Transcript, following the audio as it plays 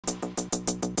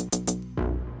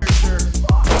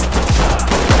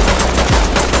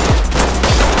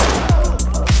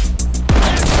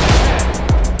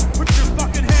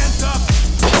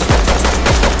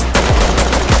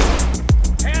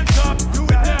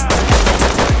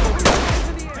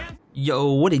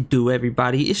Yo, what it do,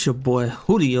 everybody? It's your boy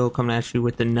Julio coming at you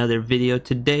with another video.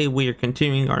 Today we are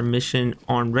continuing our mission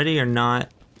on Ready or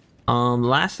Not.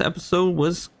 Last episode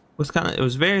was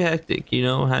very hectic, you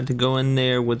know. Had to go in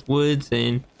there with Woods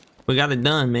and we got it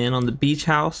done, man. On the beach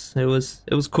house, it was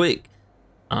quick.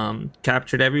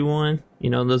 Captured everyone. You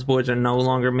know, those boys are no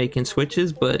longer making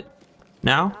switches, but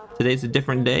now today's a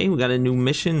different day. We got a new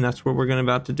mission. That's what we're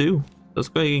about to do. Let's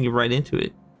go ahead and get right into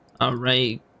it. All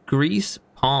right, Grease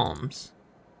Palms.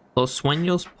 Los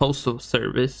Sueños Postal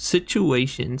Service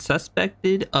situation.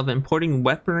 Suspected of importing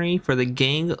weaponry for the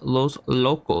gang Los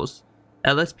Locos.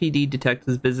 LSPD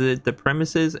detectives visited the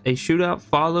premises. A shootout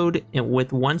followed, and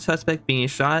with one suspect being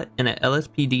shot and an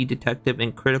LSPD detective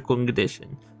in critical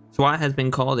condition. SWAT has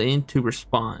been called in to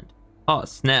respond. Oh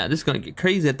snap, this is gonna get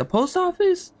crazy at the post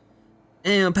office.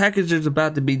 And packages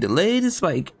about to be delayed. It's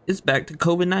like it's back to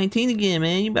COVID-19 again,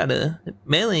 man. You better,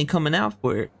 mail ain't coming out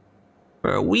for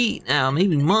a week now,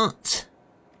 maybe months.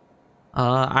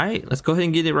 Alright, let's go ahead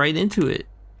and get it right into it.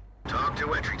 Talk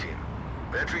to entry team.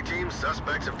 Entry team,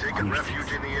 suspects have taken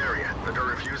refuge in the area but are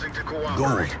refusing to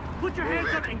cooperate. Gold. Put your hands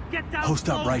up and get down. Post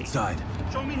up right side.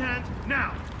 Show me hands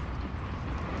now.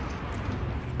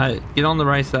 Alright, get on the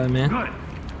right side, man. Good.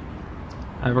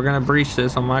 Alright, we're gonna breach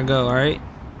this on my go, alright?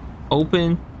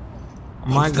 Open on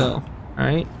my go,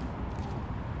 alright?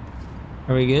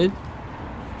 Are we good?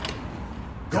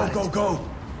 Go, go, go!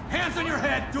 Hands on your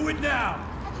head. Do it now.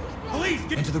 Police,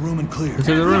 get Into the room and clear.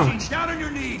 Into the room. down on your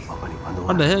knees.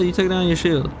 What the hell? You took down your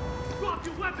shield. Drop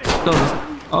your weapon. Go.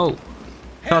 Oh.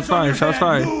 Shots fired, shots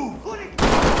fired. Shots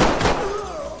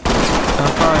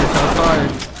fired, shots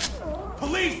fired.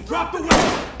 Police, drop the weapon.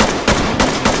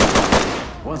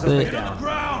 Sit. Get on the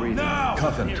ground now.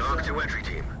 Cuff him. Talk to entry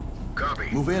team. Copy.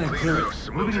 Move in and clear it. House.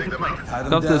 We'll take them out. Tie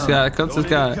them Cuff this down. guy, cuff this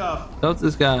guy. Cuff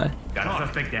this guy. Got a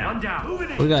suspect down. One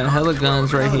down. We got hella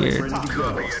guns right here.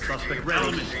 Copy, entry team. Proceed with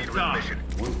mission.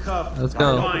 Let's go.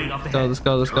 Let's go, let's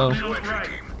go, let's go. To entry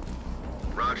team.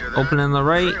 Roger that. Open in the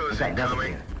right. Heroes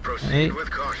incoming. Proceed Right.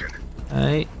 with caution.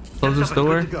 Alright. Close this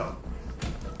door.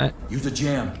 Use a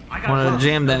jam. Wanna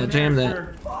jam that, jam that.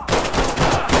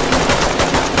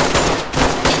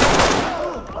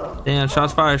 Damn,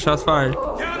 shots fired, shots fired.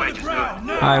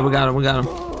 Alright, we got him, we got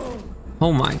him.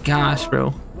 Oh my gosh,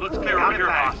 bro. Let's clear out your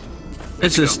house. It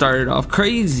just started off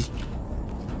crazy.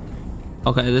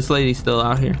 Okay, this lady's still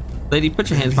out here. Lady, put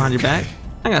your hands behind your back.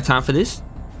 I got time for this.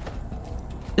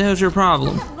 The hell's your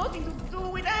problem?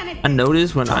 I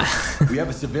noticed when We have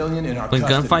a civilian in our when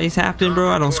custody. gunfights happen, bro,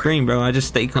 I don't scream, bro. I just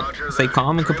stay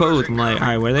calm and composed. I'm like,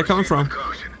 alright, where they coming from?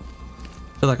 Caution.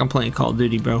 Feel like I'm playing Call of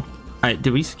Duty, bro. Alright,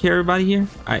 did we secure everybody here?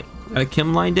 Alright, got a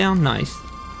Kim line down. Nice.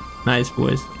 Nice,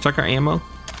 boys. Check our ammo.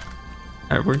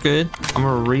 Alright, we're good. I'm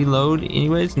gonna reload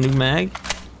anyways. New mag.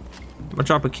 I'm gonna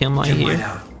drop a Kim line Jam here. right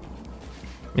out.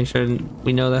 Make sure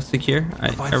we know that's secure.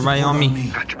 Alright, Provide everybody support on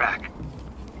me. Got your back.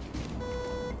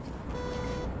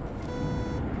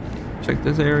 Check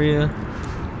this area.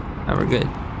 Alright, we're good.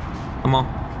 Come on.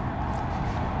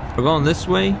 We're going this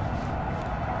way.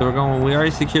 So we're going. We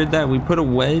already secured that. We put a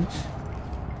wedge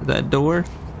at that door.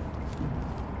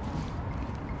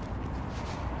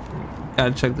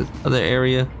 Gotta check this other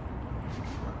area.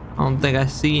 I don't think I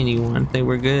see anyone. I think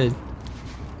we're good.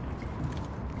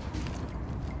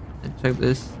 Let's check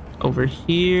this over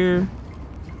here.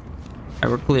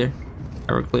 Alright, we're clear. Alright,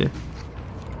 we're clear.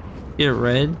 Here,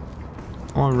 red.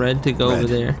 I want red to go Red. over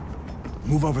there.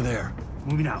 Move over there.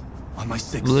 Moving out. On my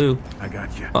 6. Blue, I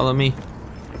got you. follow me.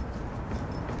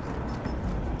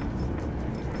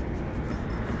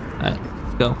 Alright,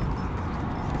 let's go.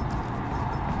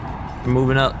 We're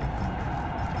moving up.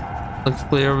 Looks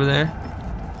clear over there.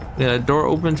 We got a door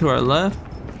open to our left.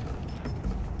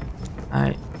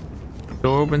 Alright.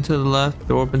 Door open to the left,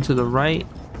 door open to the right.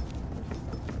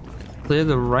 Clear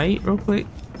the right real quick.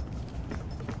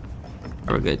 Alright,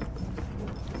 we're good.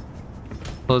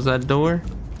 Close that door.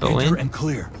 Go Enter in. and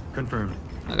clear. Confirmed.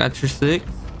 I got your 6.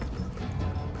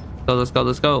 Go, let's go,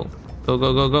 let's go. Go,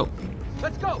 go, go, go.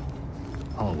 Let's go.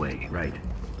 Hallway, right.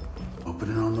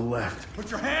 Open it on the left. Put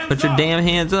your hands Put your up. damn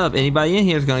hands up. Anybody in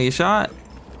here is gonna get shot.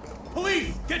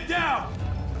 Police, get down.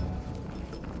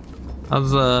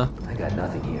 How's I got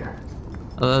nothing here.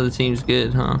 the other team's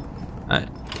good, huh? Alright.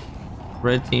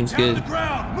 Red team's Down on the good.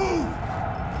 ground.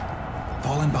 Move.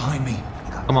 Fall in behind me.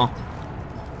 Come on.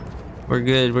 We're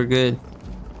good, we're good.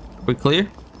 We clear?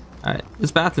 Alright.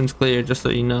 This bathroom's clear, just so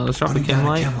you know. Let's drop a Running chem down a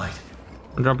light. chem light.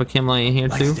 I'll drop a chem light in here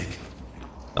Light too. stick.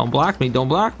 Don't block me, don't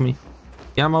block me.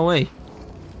 Get out of my way.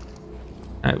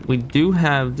 Alright, we do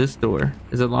have this door.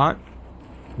 Is it locked?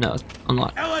 No, it's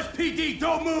unlocked. LSPD,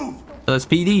 don't move.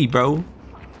 LSPD, bro.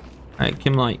 Alright,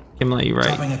 Kim Light, you're right.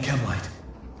 Dropping a chem light.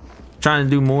 Trying to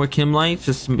do more Kim lights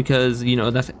just because, you know,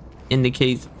 that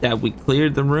indicates that we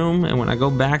cleared the room, and when I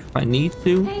go back if I need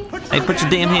to. Hey, put your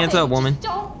damn hands up, woman. Just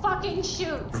don't fucking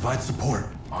shoot. Provide support.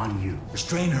 On you.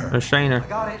 Restrain her. Restrain her.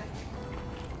 Got it.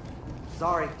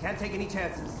 Sorry, can't take any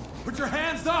chances. Put your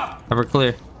hands up! Have her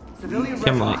clear. Civilian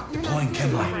Kim refuge. light. Deploying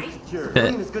chem light. Sure. Dead.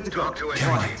 Civilian is good to go. Talk to Chem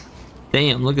entry light. team.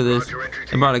 Damn, look at this.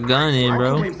 They brought a gun in,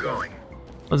 bro. Keep going.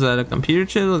 What's that, a computer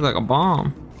chip? Looks like a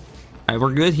bomb. Alright,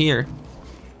 we're good here.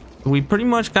 We pretty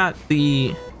much got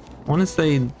the, I want to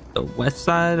say the west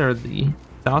side or the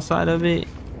south side of it,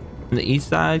 and the east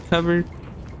side covered.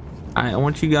 Alright, I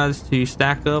want you guys to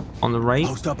stack up on the right.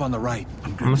 Post up on the right.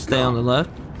 I'm gonna stay on the left.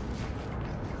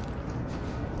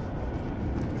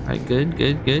 Alright,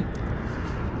 good.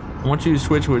 I want you to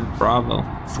switch with Bravo.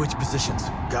 Switch positions.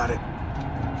 Got it.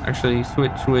 Actually,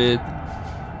 switch with,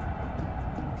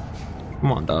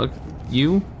 come on, dog.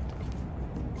 You.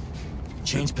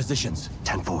 Change positions.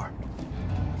 10-4.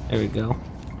 There we go.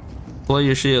 Deploy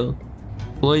your shield.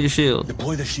 Deploy your shield.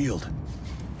 Deploy the shield.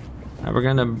 Alright, we're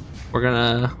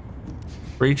gonna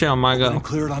reach out. My Open go. and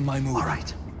clear it on my move. All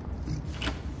right.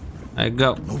 Alright,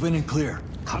 go. Move in and clear.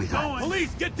 Copy that.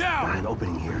 Police, get down! An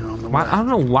opening here. Why, I don't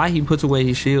know why he puts away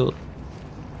his shield.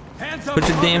 Hands up! Put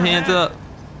your damn hands up.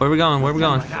 Where we going? Where we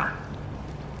going? Now.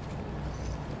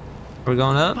 Are we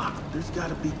going up? There's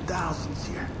gotta be thousands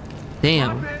here.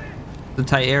 Damn. It's a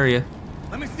tight area.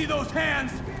 Let me see those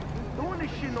hands! Don't want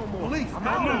this shit no more. Police,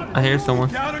 I hear someone.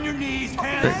 Down on your knees,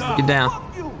 hands up! Get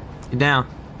down. Get down.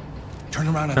 Turn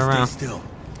around and Turn around. stay still.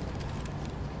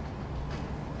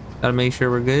 Gotta make sure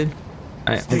we're good.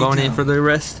 Alright, I'm Stay going in down. for the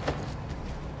arrest.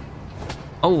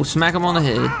 Oh, smack him on the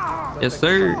head. Yes,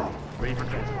 sir.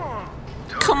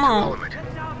 Come on.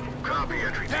 Copy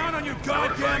entry team. Down on your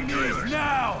goddamn knees,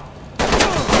 now!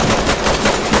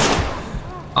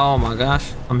 Oh my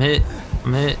gosh. I'm hit.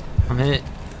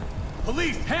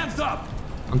 Police, hands up!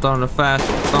 I'm throwing a flash.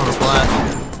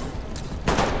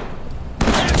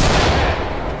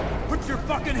 Put your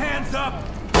fucking hands up!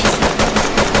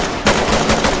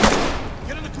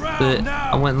 Get on the ground That's it. now!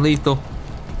 I went lethal.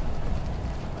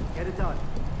 Get it done.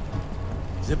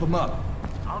 Zip them up.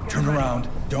 Turn around.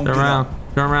 Don't Turn get around.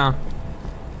 up. Turn around.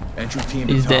 Entry team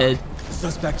to He's talk. dead. The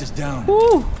suspect is down.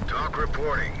 Woo! Talk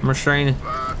reporting. I'm restraining.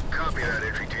 Copy that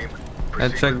entry team. Gotta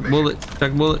Proceed check with mission. bullets.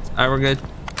 Check bullets. Alright, we're good.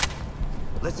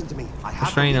 Listen to me. I have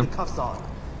Restrain to him. leave the cuffs on.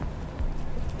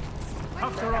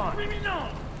 Cuffs are on!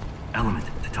 Element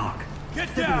to talk. Get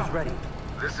Civilians down! ready.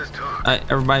 This is talk. Alright,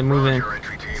 everybody move in. Roger,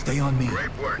 entry team. Stay on me.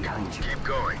 Great work. Keep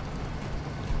going.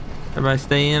 Everybody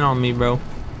stay in on me, bro.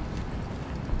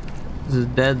 This is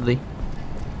deadly.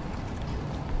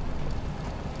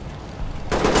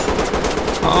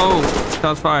 Oh,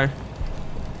 shots fired.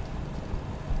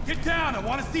 Get down! I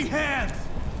want to see hands!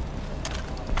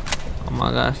 Oh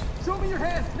my gosh. Show me your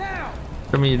hands now!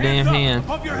 Show me your damn up, hand.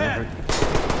 Above your head!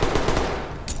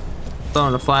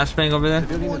 Throwing a flashbang over there?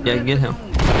 Yeah, get him.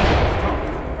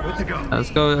 Let's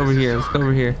go over here. Let's go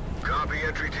over here. Copy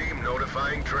entry team.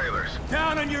 Notifying trailers.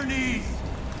 Down on your knees!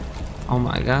 Oh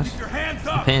my gosh. Your hands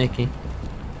I'm up! panicking.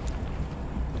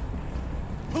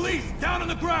 Police, down on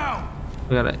the ground!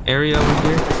 We got an area over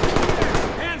here.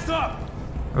 Hands up!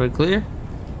 Are we clear?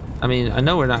 I mean, I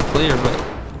know we're not clear, but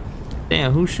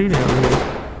damn, who's shooting over here?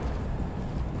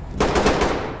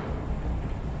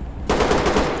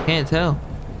 Can't tell.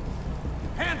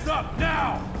 Hands up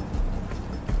now!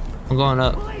 I'm going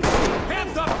up.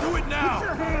 Hands up! Do it now! Put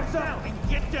your hands up and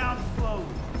get down slowly!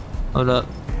 Hold up.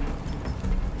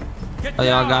 Get Oh,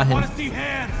 y'all down! got I him. want to see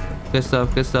hands! Good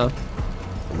stuff. Good stuff.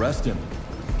 Arrest him.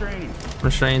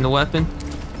 Restrain the weapon.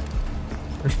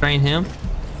 Restrain him.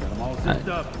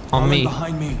 On me.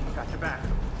 Behind me.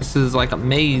 This is like a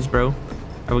maze, bro.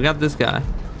 Alright, we got this guy.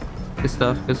 Good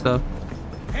stuff. Good stuff.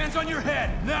 Hands on your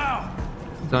head now!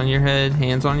 Hands on your head.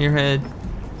 Hands on your head.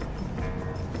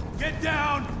 Get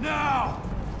down now!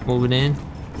 Moving in.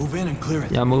 Move in and clear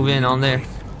it. Yeah, move in on there.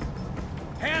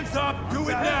 Hands up! Do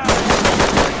it now!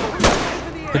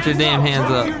 Put your damn hands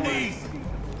Drop up. to your knees!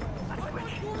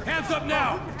 Hands up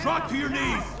now! Drop to your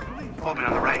knees! Open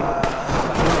on the right.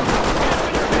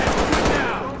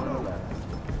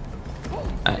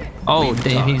 Oh,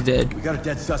 damn, he's dead. We got a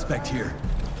dead suspect here.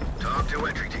 Talk to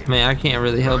entry team. Man, I can't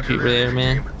really help you Roger that, there, entry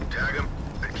man. team. Tag him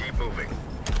and keep moving.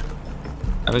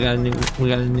 We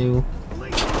got a new.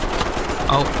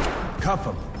 Oh, Cuff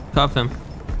him. cuff him.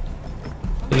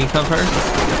 Can you cuff her?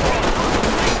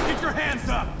 Get your hands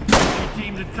up!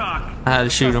 Team to talk. I had to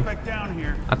shoot him. Back down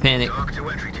here. I panicked. Talk to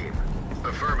entry team.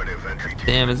 Affirmative, entry team.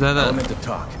 Damn, is that Element a? to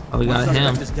talk. Oh, we got One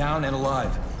him. suspect is down and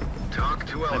alive. Talk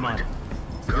to element.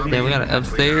 Yeah, we got it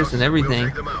upstairs and everything. We'll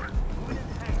take them out.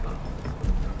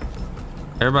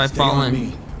 Everybody Stay fall on in.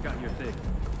 me.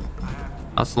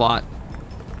 A slot.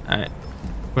 Alright.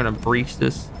 We're gonna breach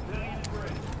this.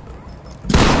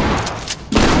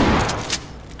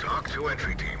 Talk to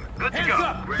entry team.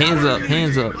 Hands up,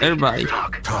 hands up, everybody.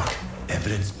 Talk.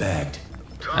 Evidence bagged.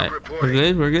 Talk Alright, reporting. we're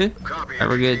good, we're good. Copy, Alright,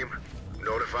 we're entry good. team.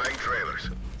 Notifying trailers.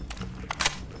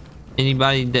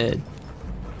 Anybody dead?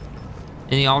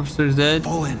 Any officers dead?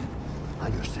 Fall in.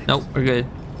 Nope, we're good.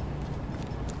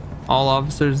 All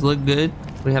officers look good.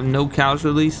 We have no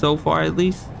casualties so far, at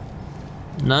least.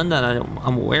 None that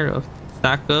I'm aware of.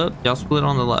 Stack up. Y'all split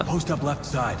on the left. Post up left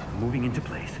side. Moving into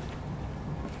place.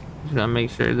 Just gotta make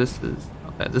sure this is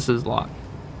okay. This is locked.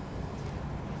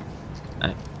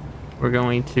 Alright. We're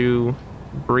going to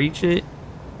breach it.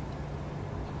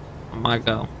 Oh my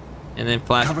go. And then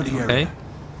flash. Cover the Okay. area.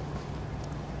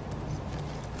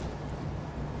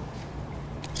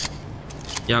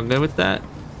 Y'all good with that?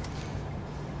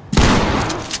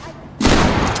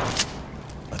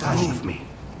 Move me.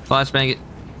 Flashbang it.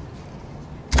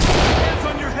 Hands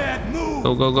on your head. Move.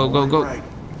 Go, go, go, go, go. Right.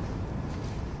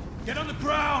 Get on the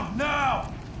ground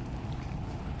now.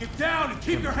 Get down and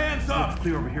keep your hands up.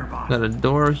 Clear over here, boss. Got a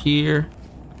door here.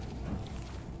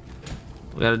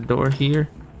 We got a door here.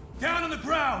 Down on the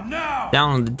ground now.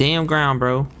 Down on the damn ground,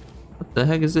 bro. What the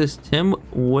heck is this? Tim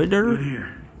Wooder?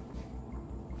 Here.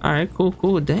 Alright, cool,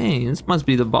 cool. Dang, this must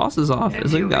be the boss's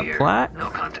office. Look, got plaque. No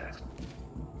contact.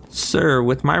 Sir,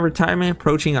 with my retirement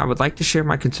approaching, I would like to share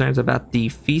my concerns about the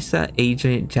FISA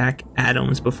agent Jack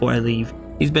Adams before I leave.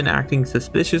 He's been acting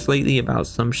suspicious lately about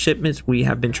some shipments we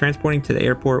have been transporting to the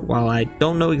airport. While I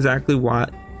don't know exactly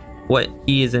what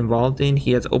he is involved in,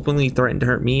 he has openly threatened to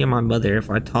hurt me and my mother if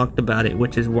I talked about it,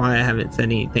 which is why I haven't said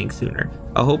anything sooner.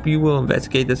 I hope you will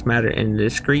investigate this matter in a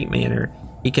discreet manner.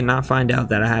 He cannot find out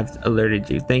that I have alerted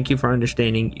you. Thank you for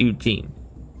understanding, Eugene.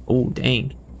 Oh,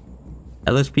 dang.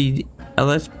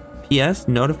 LSPS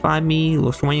notified me.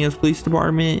 Los Sueños Police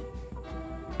Department.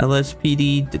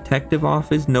 LSPD Detective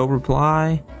Office, no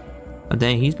reply. Oh,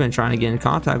 dang, he's been trying to get in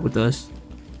contact with us.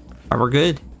 Alright, we're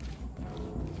good.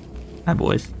 Hi,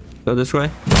 boys. Go this way.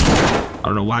 I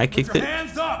don't know why I kicked it,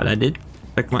 Hands up. but I did.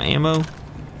 Check my ammo.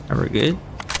 Alright, we're good.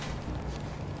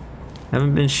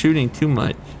 Haven't been shooting too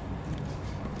much.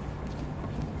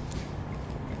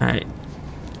 Alright.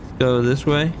 Let's go this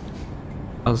way.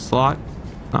 Oh, it's locked.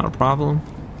 Not a problem.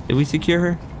 Did we secure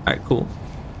her? Alright, cool.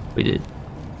 We did.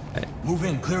 Move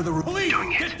in. Clear the room. Police,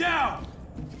 get down.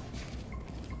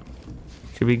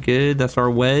 Should be good. That's our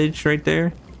wedge right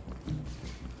there.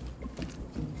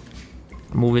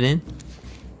 Move it in.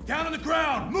 Down on the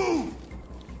ground. Move.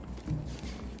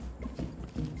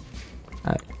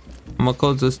 Alright. I'm gonna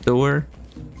close this door.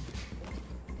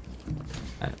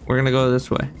 Alright, we're gonna go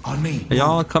this way. On me. Are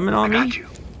y'all coming on me?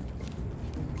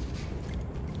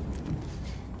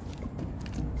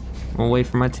 I'm gonna wait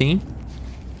for my team.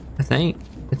 I think.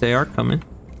 If they are coming.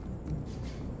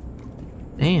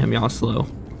 Damn, y'all slow.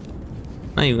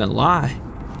 Not even gonna lie.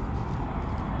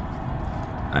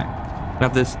 Alright.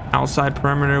 Got this outside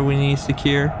perimeter we need to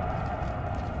secure.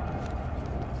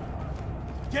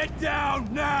 Get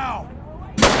down now.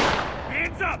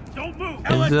 Hands up. Don't move.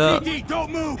 Hands up. LSPD,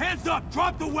 don't move. Hands up.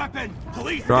 Drop the weapon.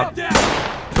 Police, Drop. get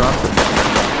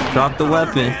down. Drop the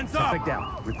weapon. Hands up. Suspect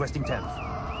down. Requesting temps.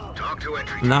 Talk to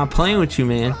entry I'm team. not playing with you,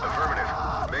 man. Affirmative.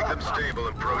 Make them stable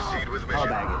and proceed with I'll mission.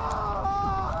 bag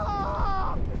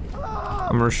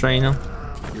I'm gonna restrain him.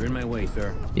 it. You're in my way,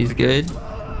 sir. He's good.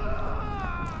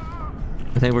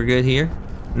 I think we're good here.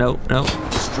 Nope, nope.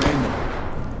 Strain them.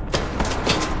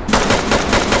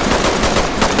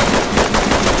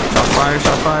 Shot fired,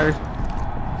 shot fired.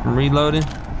 I'm reloading.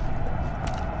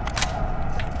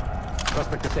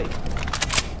 Suspect is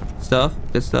safe. Stuff,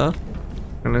 good stuff.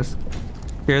 Gonna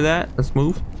hear that. Let's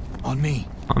move. On me.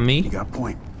 On me. You got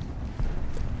point.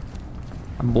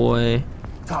 My boy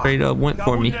straight up went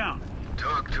for me. Down.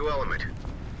 Talk to element.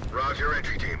 Roger,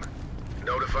 entry team.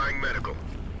 Notifying medical.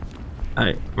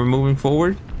 Alright, we're moving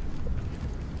forward.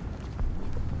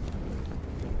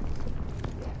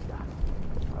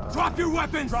 Drop your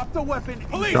weapons. Drop the weapon.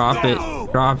 Police, Drop don't it.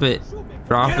 move. Drop it.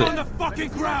 Drop Get on the it. fucking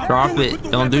ground. Drop with it. the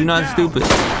Don't do weapon nothing down. stupid.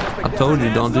 I told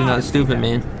you, don't do nothing stupid,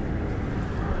 man.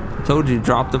 I told you,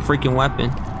 drop the freaking weapon.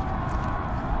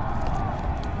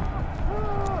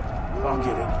 I'll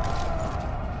get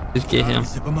it. Just get him.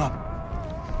 Zip him up.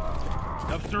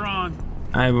 Dumpster on.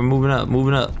 Alright, we're moving up,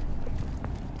 moving up.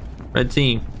 Red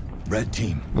team, Red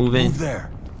team. Move in. Move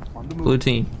there. blue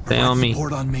team, stay Provide on me.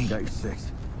 Support on me. Got your six.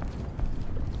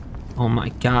 Oh my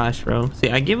gosh, bro. See,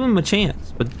 I give them a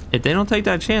chance, but if they don't take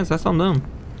that chance, that's on them.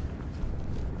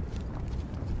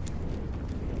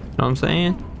 what I'm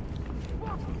saying?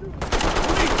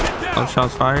 Oh,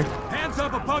 shots fired. Hands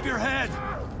up above your head.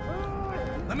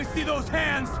 Let me see those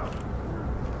hands.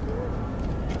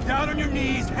 Get down on your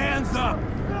knees, hands up.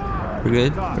 We're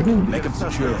good. We're good. Make him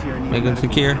secure. Make them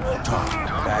secure. Talk.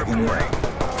 Bag in there.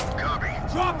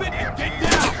 Copy. Drop it and get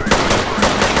down.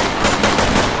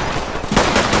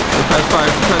 Suppress fire.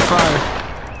 Suppress fire.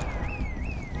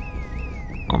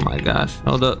 Oh my gosh.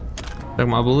 Hold up. Check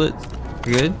my bullets.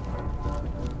 We're good.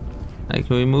 Hey,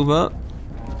 can we move up?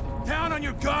 Down on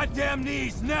your goddamn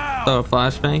knees now. Throw a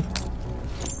flashbang.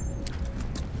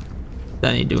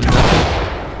 That ain't doing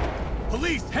nothing.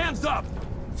 Police, hands up.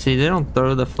 See, they don't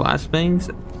throw the flashbangs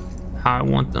how I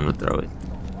want them to throw it.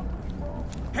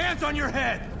 Hands on your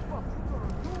head.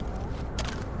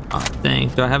 Oh, dang.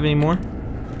 Do I have any more?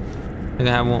 I think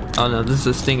I have one. Oh, no. This is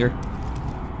a stinger.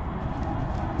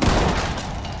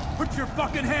 Put your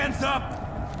fucking hands up.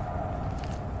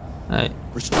 Alright.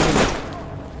 Restrain it.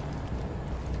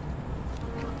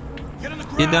 Get on the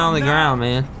ground. Get down on the now. ground,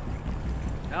 man.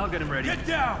 I'll get him ready. Get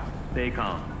down. Stay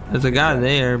calm. There's a guy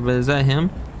there, but is that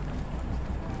him?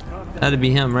 That'd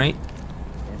be him, right?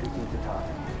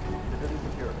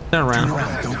 Turn Turn around.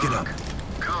 around. Don't get up.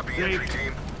 Copy, entry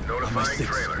team. Notifying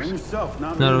trailers.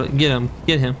 No, get him.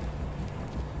 Get him.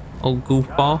 Old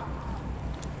goofball.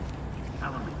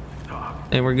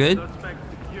 Hey, we're good? Suspect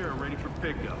secure, ready for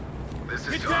pickup. This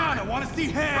is Get down. I Tommy. want to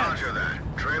see hands. Roger that.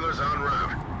 Trailers en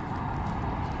route.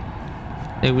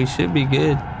 Hey, we should be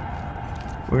good.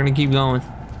 We're gonna keep going.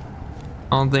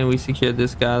 I don't think we secured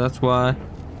this guy, that's why.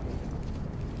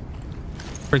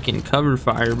 Freaking cover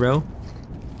fire, bro.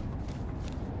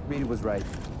 Reed was right.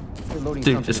 They're loading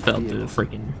Dude something just into fell the through the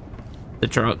vehicle. freaking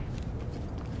truck.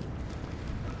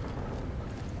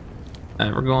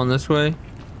 Alright, we're going this way.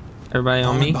 Everybody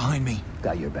on me? Behind me.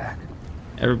 Got your back.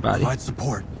 Everybody. Provide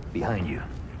support. Behind you.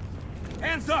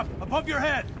 Hands up above your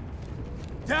head.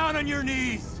 Down on your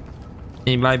knees.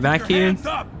 Anybody back Your here? hands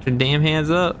up. Put your damn hands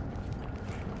up.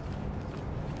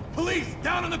 Police,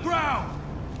 down on the ground.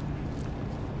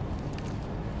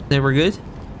 They were good?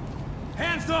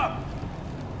 Hands up.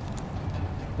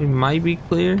 We might be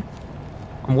clear.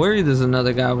 I'm worried there's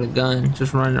another guy with a gun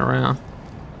just running around.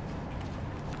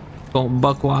 Going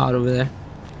buck wild over there.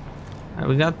 Alright,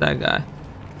 we got that guy.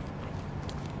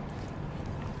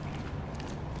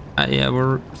 Yeah,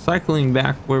 we're cycling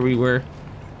back where we were.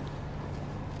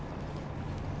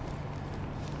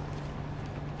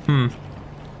 I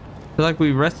feel like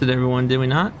we arrested everyone, did we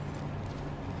not?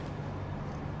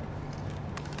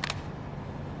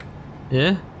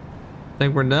 Yeah. I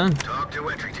think we're done. Talk to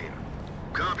entry team.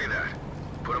 Copy that.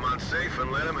 Put them on safe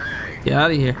and let them hang. Get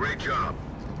out of here. Great job.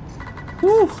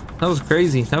 Woo! That was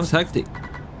crazy. That was hectic.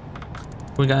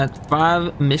 We got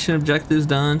 5 mission objectives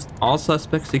done. All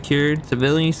suspects secured.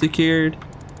 Civilians secured.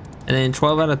 And then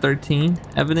 12 out of 13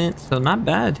 evidence. So not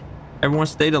bad. Everyone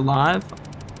stayed alive.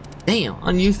 Damn.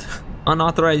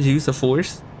 Unauthorized use of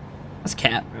force. That's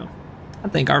cap, bro. I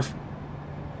think our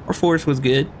force was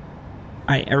good.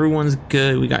 Alright, everyone's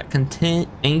good. We got content,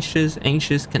 anxious,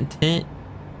 content.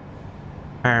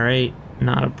 Alright,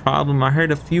 not a problem. I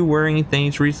heard a few worrying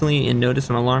things recently and noticed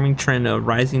an alarming trend of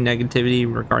rising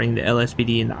negativity regarding the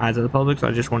LSPD in the eyes of the public. So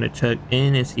I just want to check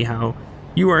in and see how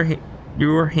you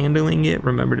are handling it.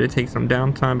 Remember to take some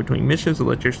downtime between missions to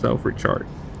let yourself recharge.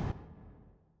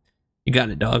 You got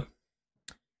it, dog.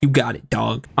 You got it,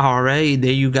 dog. All right,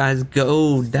 there you guys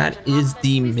go. That is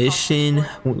the mission.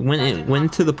 We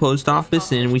went to the post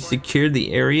office and we secured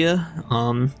the area.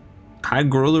 High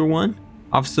Growler 1.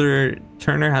 Officer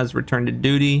Turner has returned to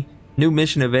duty. New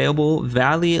mission available,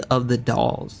 Valley of the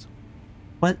Dolls.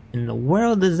 What in the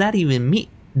world does that even mean?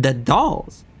 The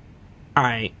dolls. All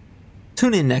right,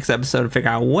 tune in next episode to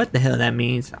figure out what the hell that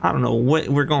means. I don't know what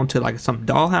we're going to, like some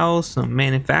dollhouse, some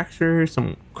manufacturer,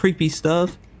 some creepy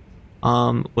stuff.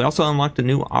 We also unlocked a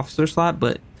new officer slot,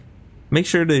 but make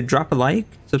sure to drop a like,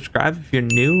 subscribe if you're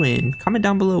new, and comment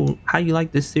down below how you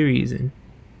like this series and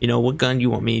you know what gun you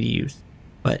want me to use.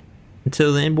 But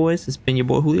until then, boys, it's been your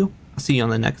boy Julio. I'll see you on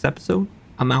the next episode.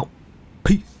 I'm out.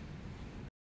 Peace.